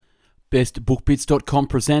BestBookBits.com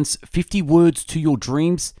presents 50 Words to Your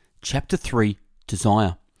Dreams, Chapter 3,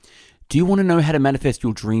 Desire. Do you want to know how to manifest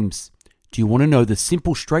your dreams? Do you want to know the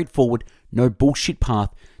simple, straightforward, no bullshit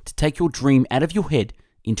path to take your dream out of your head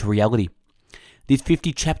into reality? This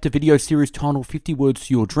 50-chapter video series titled 50 Words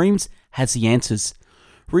to Your Dreams has the answers.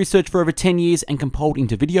 Researched for over 10 years and compiled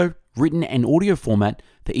into video, written and audio format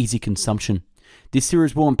for easy consumption. This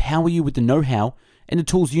series will empower you with the know-how and the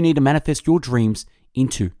tools you need to manifest your dreams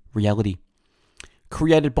into reality.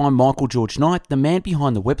 Created by Michael George Knight, the man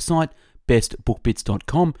behind the website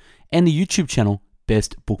bestbookbits.com and the YouTube channel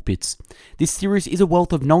Best Book Bits. This series is a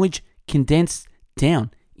wealth of knowledge condensed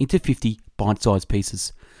down into 50 bite-sized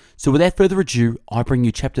pieces. So without further ado, I bring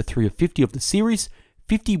you chapter 3 of 50 of the series,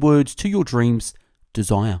 50 Words to Your Dreams,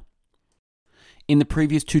 Desire. In the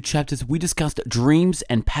previous 2 chapters, we discussed dreams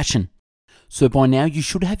and passion. So by now, you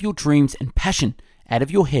should have your dreams and passion out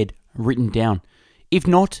of your head written down. If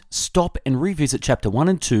not, stop and revisit chapter 1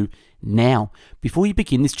 and 2 now before you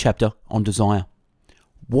begin this chapter on desire.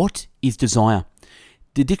 What is desire?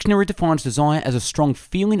 The dictionary defines desire as a strong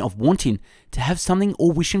feeling of wanting to have something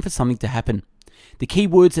or wishing for something to happen. The key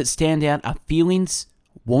words that stand out are feelings,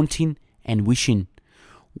 wanting, and wishing.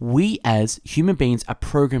 We as human beings are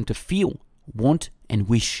programmed to feel, want, and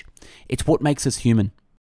wish. It's what makes us human.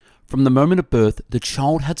 From the moment of birth, the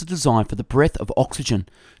child has a desire for the breath of oxygen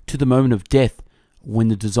to the moment of death, when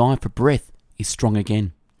the desire for breath is strong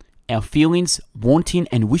again. Our feelings, wanting,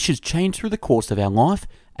 and wishes change through the course of our life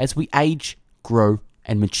as we age, grow,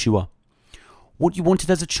 and mature. What you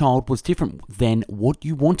wanted as a child was different than what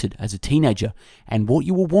you wanted as a teenager, and what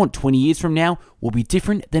you will want 20 years from now will be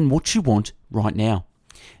different than what you want right now.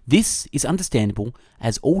 This is understandable,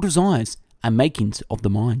 as all desires are makings of the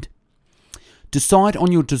mind. Decide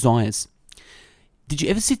on your desires. Did you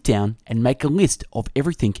ever sit down and make a list of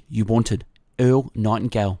everything you wanted? Earl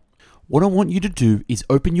Nightingale. What I want you to do is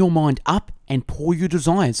open your mind up and pour your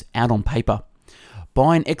desires out on paper.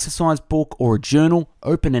 Buy an exercise book or a journal,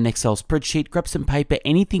 open an Excel spreadsheet, grab some paper,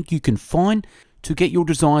 anything you can find to get your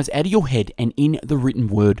desires out of your head and in the written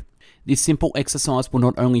word. This simple exercise will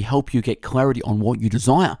not only help you get clarity on what you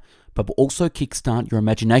desire, but will also kickstart your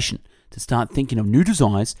imagination to start thinking of new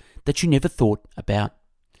desires that you never thought about.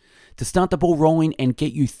 To start the ball rolling and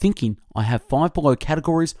get you thinking, I have 5 below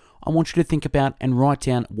categories I want you to think about and write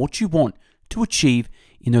down what you want to achieve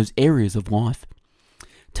in those areas of life.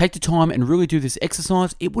 Take the time and really do this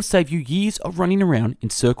exercise. It will save you years of running around in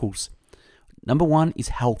circles. Number 1 is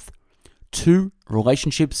health. 2,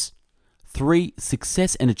 relationships. 3,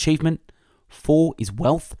 success and achievement. 4 is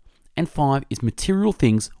wealth. And 5 is material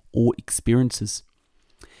things or experiences.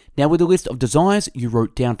 Now with a list of desires you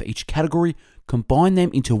wrote down for each category, combine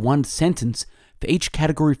them into one sentence for each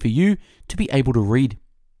category for you to be able to read.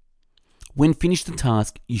 When finished the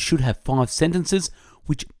task, you should have 5 sentences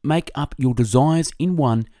which make up your desires in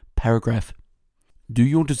one paragraph. Do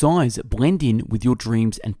your desires blend in with your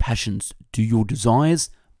dreams and passions? Do your desires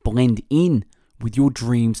blend in with your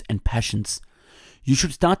dreams and passions? You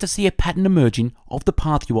should start to see a pattern emerging of the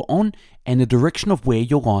path you are on and the direction of where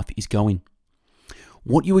your life is going.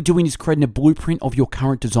 What you are doing is creating a blueprint of your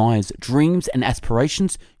current desires, dreams, and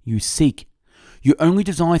aspirations you seek. You only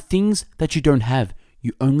desire things that you don't have.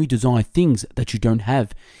 You only desire things that you don't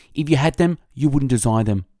have. If you had them, you wouldn't desire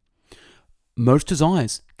them. Most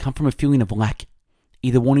desires come from a feeling of lack,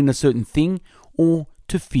 either wanting a certain thing or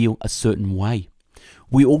to feel a certain way.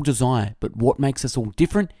 We all desire, but what makes us all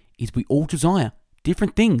different is we all desire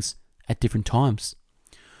different things at different times.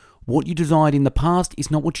 What you desired in the past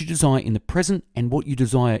is not what you desire in the present, and what you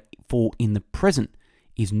desire for in the present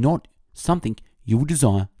is not something you will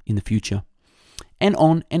desire in the future. And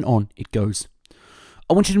on it goes.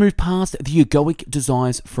 I want you to move past the egoic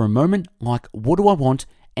desires for a moment, like what do I want,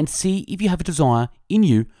 and see if you have a desire in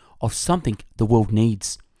you of something the world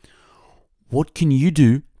needs. What can you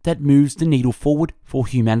do that moves the needle forward for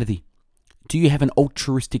humanity? Do you have an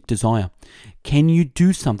altruistic desire? Can you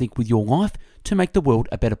do something with your life to make the world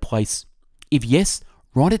a better place? If yes,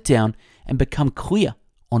 write it down and become clear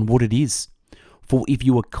on what it is. For if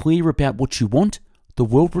you are clear about what you want, the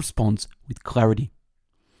world responds with clarity.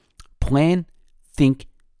 Plan, think,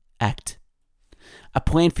 act. A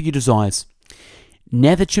plan for your desires.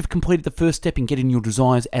 Now that you've completed the first step in getting your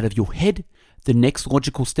desires out of your head, the next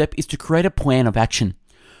logical step is to create a plan of action.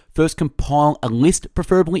 First, compile a list,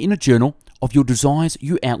 preferably in a journal, of your desires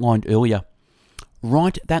you outlined earlier.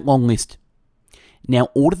 Write that long list. Now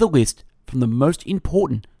order the list from the most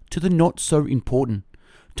important to the not so important.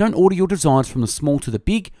 Don't order your desires from the small to the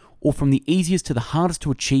big or from the easiest to the hardest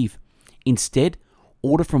to achieve. Instead,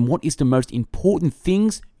 order from what is the most important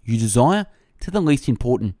things you desire to the least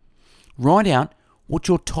important. Write out what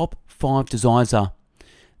your top 5 desires are.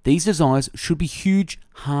 These desires should be huge,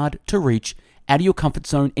 hard to reach, out of your comfort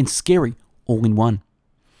zone, and scary all in one.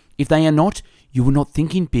 If they are not, you are not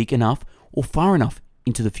thinking big enough or far enough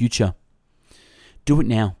into the future. Do it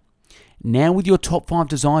now. Now with your top 5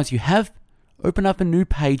 desires you have, open up a new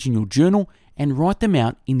page in your journal and write them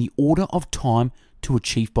out in the order of time to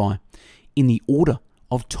achieve by. In the order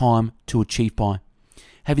of time to achieve by.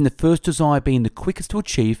 Having the first desire being the quickest to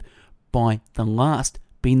achieve, by the last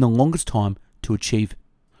being the longest time to achieve.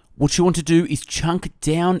 What you want to do is chunk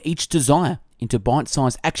down each desire into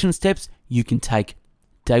bite-sized action steps you can take.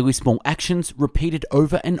 Daily small actions repeated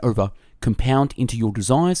over and over compound into your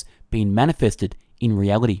desires being manifested in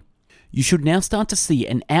reality. You should now start to see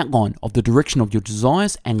an outline of the direction of your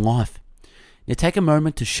desires and life. Now take a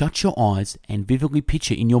moment to shut your eyes and vividly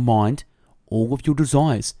picture in your mind all of your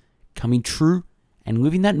desires coming true and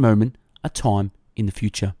living that moment a time in the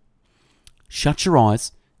future. Shut your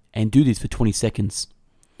eyes and do this for 20 seconds.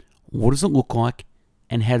 What does it look like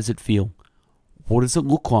and how does it feel? What does it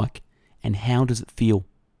look like and how does it feel?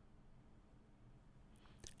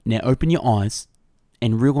 Now open your eyes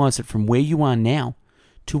and realize that from where you are now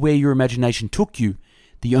to where your imagination took you,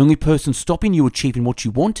 the only person stopping you achieving what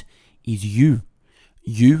you want is you.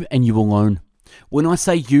 You and you alone. When I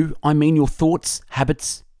say you, I mean your thoughts,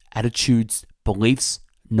 habits, attitudes, beliefs,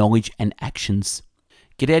 knowledge, and actions.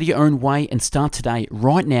 Get out of your own way and start today,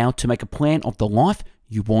 right now, to make a plan of the life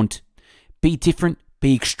you want. Be different,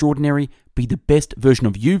 be extraordinary, be the best version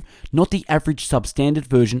of you, not the average substandard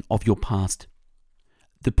version of your past.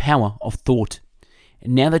 The power of thought.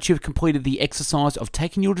 Now that you've completed the exercise of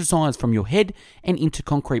taking your desires from your head and into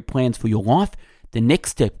concrete plans for your life, the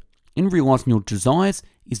next step in realizing your desires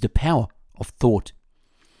is the power of thought.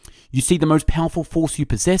 You see, the most powerful force you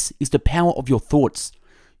possess is the power of your thoughts.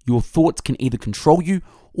 Your thoughts can either control you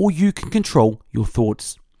or you can control your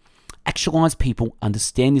thoughts. Actualized people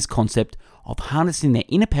understand this concept of harnessing their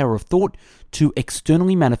inner power of thought to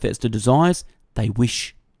externally manifest the desires they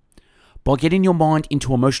wish. By getting your mind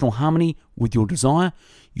into emotional harmony with your desire,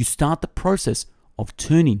 you start the process of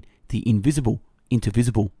turning the invisible into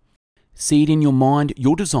visible. See it in your mind,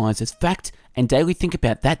 your desires as fact, and daily think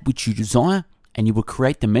about that which you desire, and you will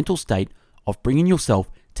create the mental state of bringing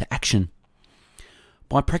yourself to action.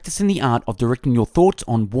 By practicing the art of directing your thoughts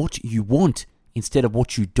on what you want instead of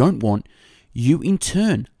what you don't want, you in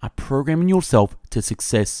turn are programming yourself to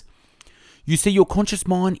success. You see, your conscious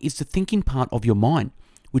mind is the thinking part of your mind,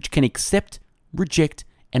 which can accept, reject,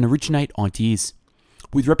 and originate ideas.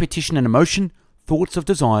 With repetition and emotion, thoughts of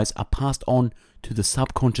desires are passed on to the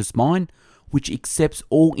subconscious mind, which accepts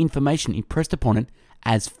all information impressed upon it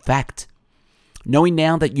as fact. Knowing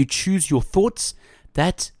now that you choose your thoughts,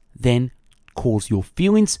 that then cause your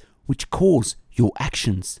feelings, which cause your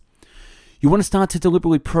actions. You want to start to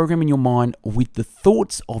deliberately program in your mind with the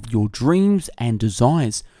thoughts of your dreams and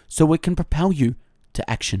desires so it can propel you to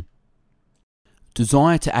action.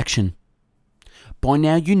 Desire to action. By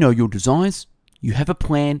now you know your desires, you have a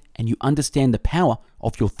plan, and you understand the power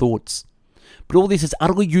of your thoughts. But all this is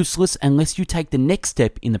utterly useless unless you take the next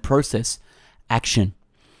step in the process, action.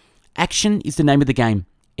 Action is the name of the game.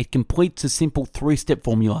 It completes a simple 3-step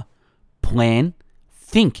formula. Plan,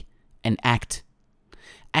 think, and act.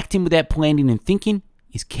 Acting without planning and thinking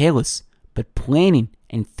is careless, but planning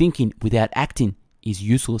and thinking without acting is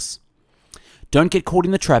useless. Don't get caught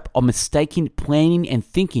in the trap of mistaking planning and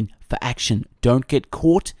thinking for action. Don't get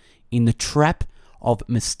caught in the trap of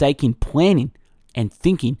mistaking planning and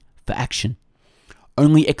thinking for action.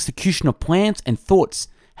 Only execution of plans and thoughts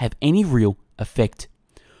have any real effect.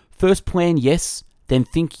 First plan yes, then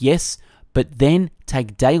think yes, but then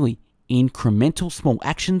take daily incremental small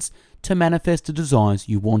actions to manifest the desires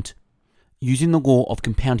you want. Using the law of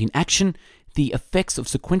compounding action, the effects of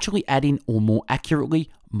sequentially adding, or more accurately,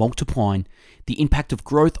 multiplying the impact of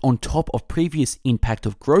growth on top of previous impact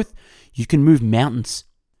of growth, you can move mountains.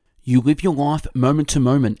 You live your life moment to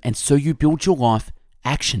moment, and so you build your life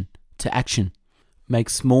action to action. Make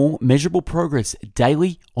small, measurable progress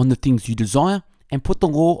daily on the things you desire and put the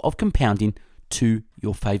law of compounding to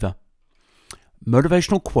your favor.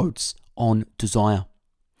 Motivational quotes on desire.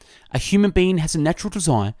 A human being has a natural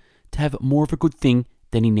desire to have more of a good thing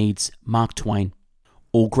than he needs. Mark Twain.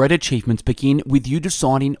 All great achievements begin with you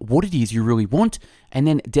deciding what it is you really want and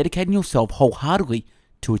then dedicating yourself wholeheartedly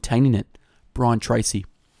to attaining it. Brian Tracy.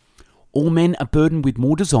 All men are burdened with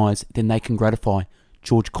more desires than they can gratify.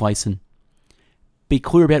 George Clayson. Be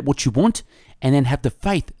clear about what you want and then have the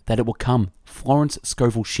faith that it will come. Florence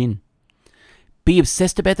Scovel Shinn. Be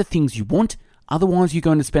obsessed about the things you want, otherwise you're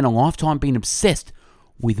going to spend a lifetime being obsessed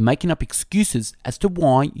with making up excuses as to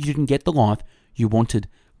why you didn't get the life you wanted.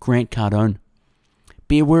 Grant Cardone.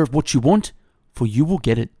 Be aware of what you want, for you will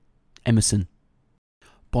get it. Emerson.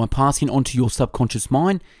 By passing on to your subconscious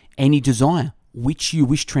mind any desire which you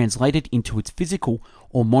wish translated into its physical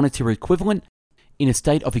or monetary equivalent in a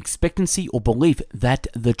state of expectancy or belief that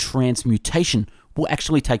the transmutation will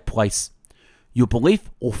actually take place. Your belief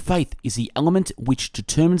or faith is the element which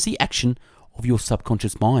determines the action of your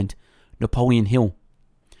subconscious mind. Napoleon Hill.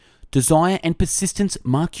 Desire and persistence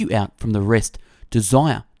mark you out from the rest.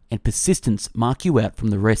 Desire and persistence mark you out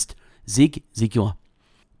from the rest. Zig Ziglar.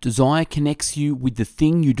 Desire connects you with the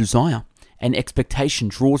thing you desire, and expectation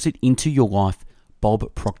draws it into your life.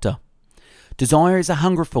 Bob Proctor. Desire is a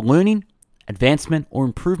hunger for learning, advancement, or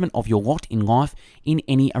improvement of your lot in life in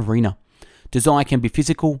any arena. Desire can be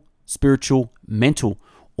physical, spiritual, mental,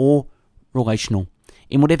 or relational.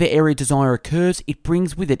 In whatever area desire occurs, it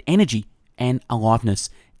brings with it energy and aliveness.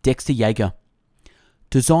 Dexter Yeager.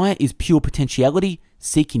 Desire is pure potentiality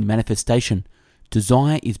seeking manifestation.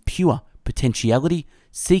 Desire is pure potentiality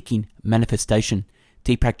seeking manifestation.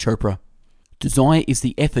 Deepak Chopra. Desire is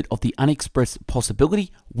the effort of the unexpressed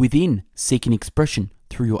possibility within seeking expression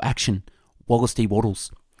through your action. Wallace D.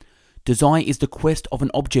 Wattles. Desire is the quest of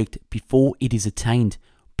an object before it is attained.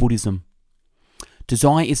 Buddhism.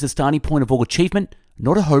 Desire is the starting point of all achievement,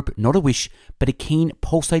 not a hope, not a wish, but a keen,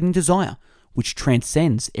 pulsating desire which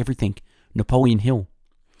transcends everything. Napoleon Hill.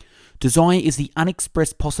 Desire is the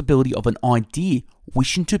unexpressed possibility of an idea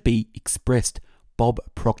wishing to be expressed. Bob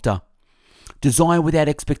Proctor. Desire without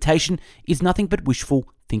expectation is nothing but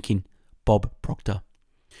wishful thinking. Bob Proctor.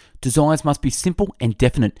 Desires must be simple and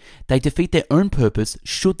definite. They defeat their own purpose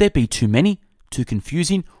should there be too many, too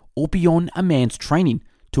confusing, or beyond a man's training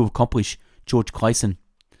to accomplish. George Clason.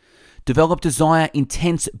 Develop desire,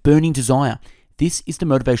 intense, burning desire. This is the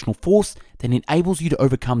motivational force that enables you to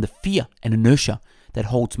overcome the fear and inertia that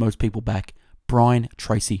holds most people back. Brian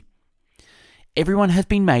Tracy. Everyone has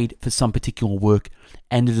been made for some particular work,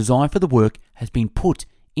 and the desire for the work has been put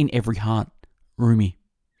in every heart. Rumi.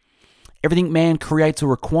 Everything man creates or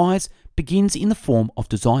requires begins in the form of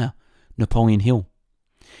desire. Napoleon Hill.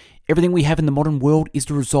 Everything we have in the modern world is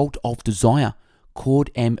the result of desire.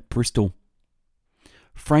 Claude M. Bristol.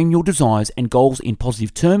 Frame your desires and goals in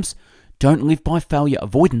positive terms. Don't live by failure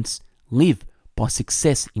avoidance. Live by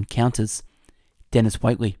success encounters. Dennis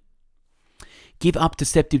Waitley. Give up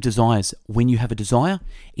deceptive desires. When you have a desire,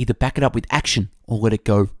 either back it up with action or let it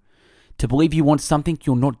go. To believe you want something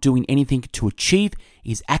you're not doing anything to achieve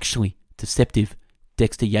is actually deceptive.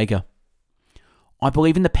 Dexter Yeager. I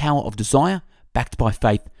believe in the power of desire backed by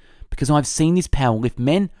faith because I've seen this power lift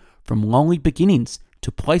men from lonely beginnings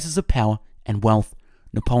to places of power and wealth.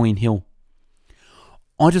 Napoleon Hill.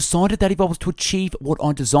 I decided that if I was to achieve what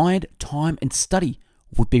I desired, time and study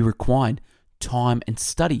would be required. Time and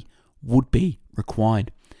study would be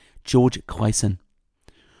required. George Clason.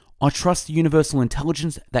 I trust the universal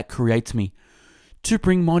intelligence that creates me to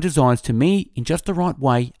bring my desires to me in just the right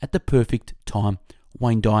way at the perfect time.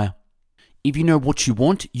 Wayne Dyer. If you know what you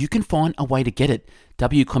want, you can find a way to get it.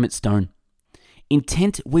 W. Clement Stone.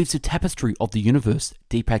 Intent weaves the tapestry of the universe.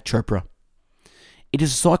 Deepak Chopra. It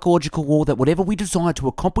is a psychological law that whatever we desire to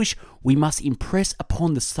accomplish, we must impress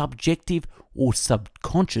upon the subjective or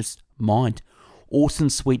subconscious mind. Orson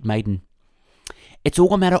Sweet Maiden. It's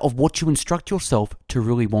all a matter of what you instruct yourself to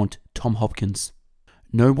really want. Tom Hopkins.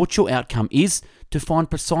 Know what your outcome is. To find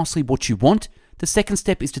precisely what you want, the second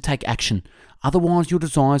step is to take action. Otherwise, your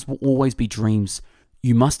desires will always be dreams.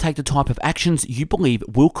 You must take the type of actions you believe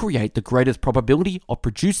will create the greatest probability of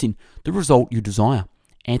producing the result you desire.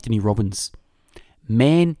 Anthony Robbins.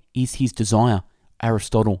 Man is his desire.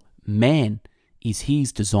 Aristotle. Man is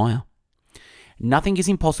his desire. Nothing is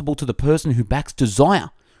impossible to the person who backs desire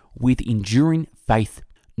with enduring faith.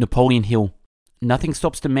 Napoleon Hill. Nothing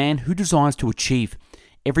stops the man who desires to achieve.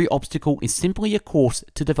 Every obstacle is simply a course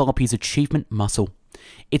to develop his achievement muscle.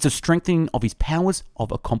 It's a strengthening of his powers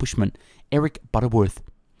of accomplishment. Eric Butterworth.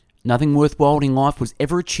 Nothing worthwhile in life was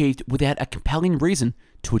ever achieved without a compelling reason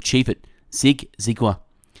to achieve it. Zig Ziglar.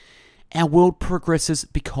 Our world progresses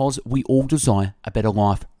because we all desire a better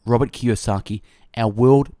life. Robert Kiyosaki. Our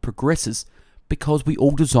world progresses because we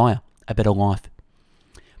all desire a better life.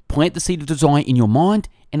 Plant the seed of desire in your mind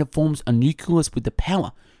and it forms a nucleus with the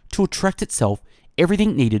power to attract itself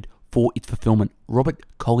everything needed for its fulfillment. Robert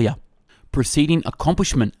Collier. Preceding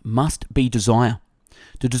accomplishment must be desire.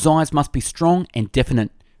 The desires must be strong and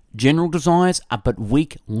definite. General desires are but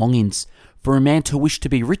weak longings. For a man to wish to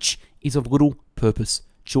be rich is of little purpose.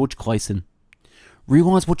 George Clason.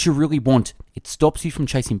 Realize what you really want. It stops you from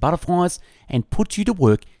chasing butterflies and puts you to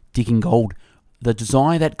work digging gold. The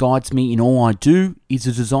desire that guides me in all I do is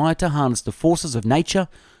a desire to harness the forces of nature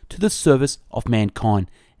to the service of mankind.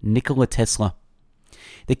 Nikola Tesla.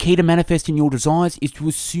 The key to manifesting your desires is to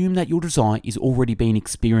assume that your desire is already being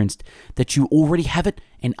experienced, that you already have it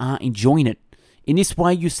and are enjoying it. In this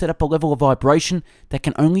way, you set up a level of vibration that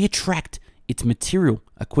can only attract its material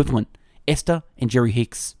equivalent. Esther and Jerry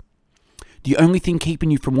Hicks. The only thing keeping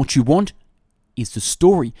you from what you want is the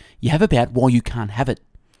story you have about why you can't have it.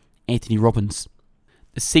 Anthony Robbins.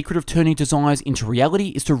 The secret of turning desires into reality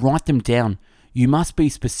is to write them down. You must be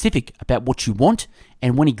specific about what you want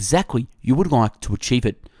and when exactly you would like to achieve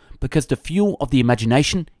it, because the fuel of the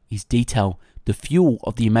imagination is detail. The fuel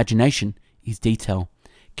of the imagination is detail.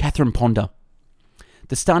 Catherine Ponder.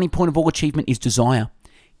 The starting point of all achievement is desire.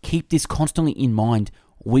 Keep this constantly in mind.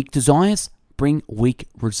 Weak desires bring weak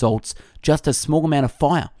results. Just a small amount of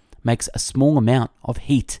fire makes a small amount of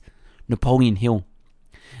heat. Napoleon Hill.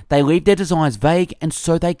 They leave their desires vague and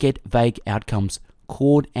so they get vague outcomes.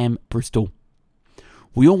 Claude M. Bristol.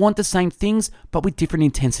 We all want the same things but with different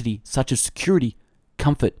intensity, such as security,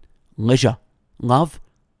 comfort, leisure, love,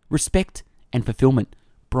 respect, and fulfillment.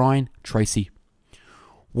 Brian Tracy.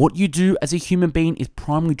 What you do as a human being is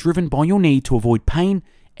primarily driven by your need to avoid pain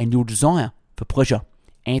and your desire for pleasure.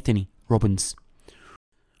 Anthony Robbins.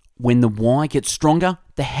 When the why gets stronger,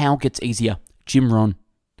 the how gets easier. Jim Rohn.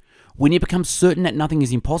 When you become certain that nothing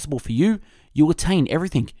is impossible for you, you'll attain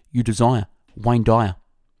everything you desire. Wayne Dyer.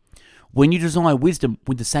 When you desire wisdom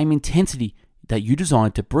with the same intensity that you desire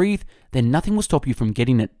to breathe, then nothing will stop you from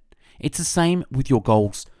getting it. It's the same with your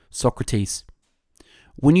goals. Socrates.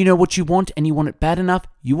 When you know what you want and you want it bad enough,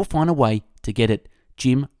 you will find a way to get it.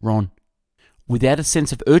 Jim Rohn. Without a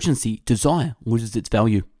sense of urgency, desire loses its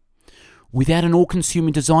value. Without an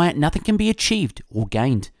all-consuming desire, nothing can be achieved or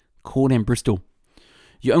gained. Claude M. Bristol.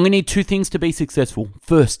 You only need two things to be successful.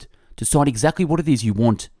 First, decide exactly what it is you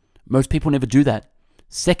want. Most people never do that.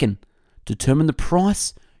 Second, determine the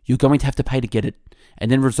price you're going to have to pay to get it,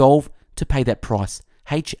 and then resolve to pay that price.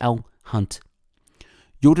 H.L. Hunt.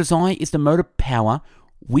 Your desire is the motor power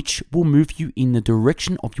which will move you in the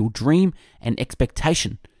direction of your dream, and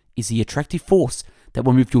expectation is the attractive force that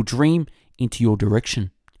will move your dream into your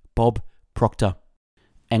direction. Bob Proctor.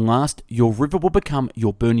 And last, your river will become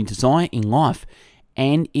your burning desire in life,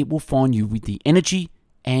 and it will find you with the energy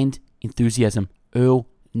and enthusiasm. Earl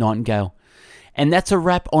Nightingale. And that's a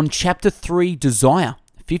wrap on Chapter 3, Desire,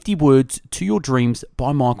 50 Words to Your Dreams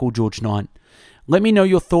by Michael George Knight. Let me know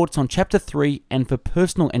your thoughts on Chapter 3, and for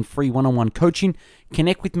personal and free one-on-one coaching,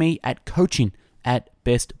 connect with me at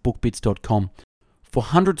coaching@bestbookbits.com. For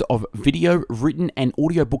hundreds of video, written, and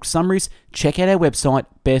audiobook summaries, check out our website,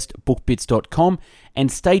 bestbookbits.com, and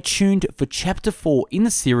stay tuned for Chapter 4 in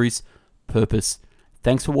the series, Purpose.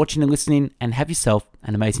 Thanks for watching and listening, and have yourself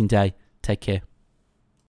an amazing day. Take care.